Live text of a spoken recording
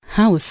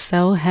I was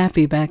so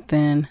happy back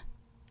then.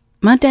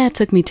 My dad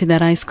took me to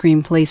that ice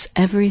cream place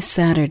every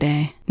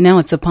Saturday. Now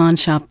it's a pawn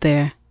shop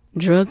there.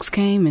 Drugs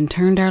came and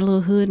turned our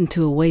little hood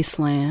into a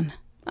wasteland.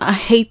 I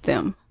hate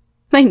them.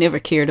 They never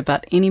cared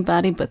about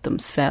anybody but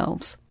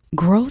themselves.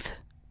 Growth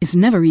is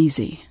never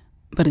easy,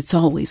 but it's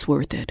always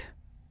worth it.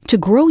 To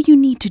grow, you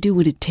need to do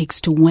what it takes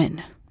to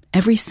win,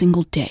 every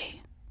single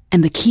day.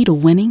 And the key to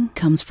winning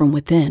comes from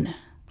within.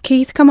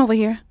 Keith, come over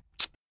here.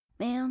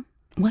 Ma'am?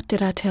 What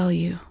did I tell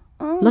you?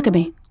 Look at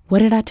me. What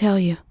did I tell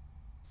you?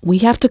 We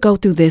have to go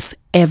through this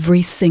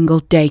every single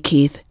day,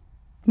 Keith.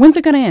 When's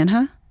it gonna end,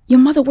 huh? Your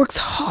mother works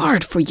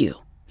hard for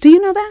you. Do you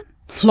know that?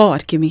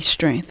 Lord, give me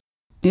strength.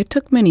 It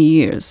took many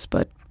years,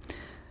 but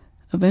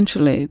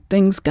eventually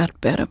things got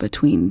better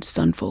between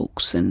sun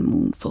folks and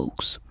moon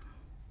folks.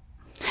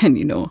 And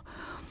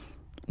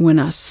when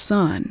our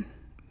son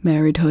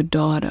married her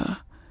daughter,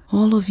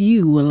 all of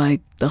you were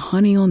like the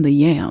honey on the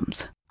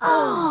yams.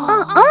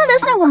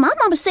 That's not what my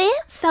mama said.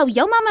 So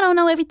your mama don't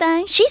know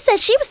everything. She said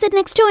she was sitting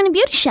next to her in the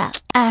beauty shop.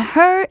 I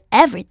heard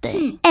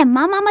everything. And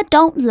my mama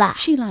don't lie.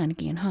 She lying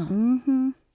again, huh? Mm-hmm.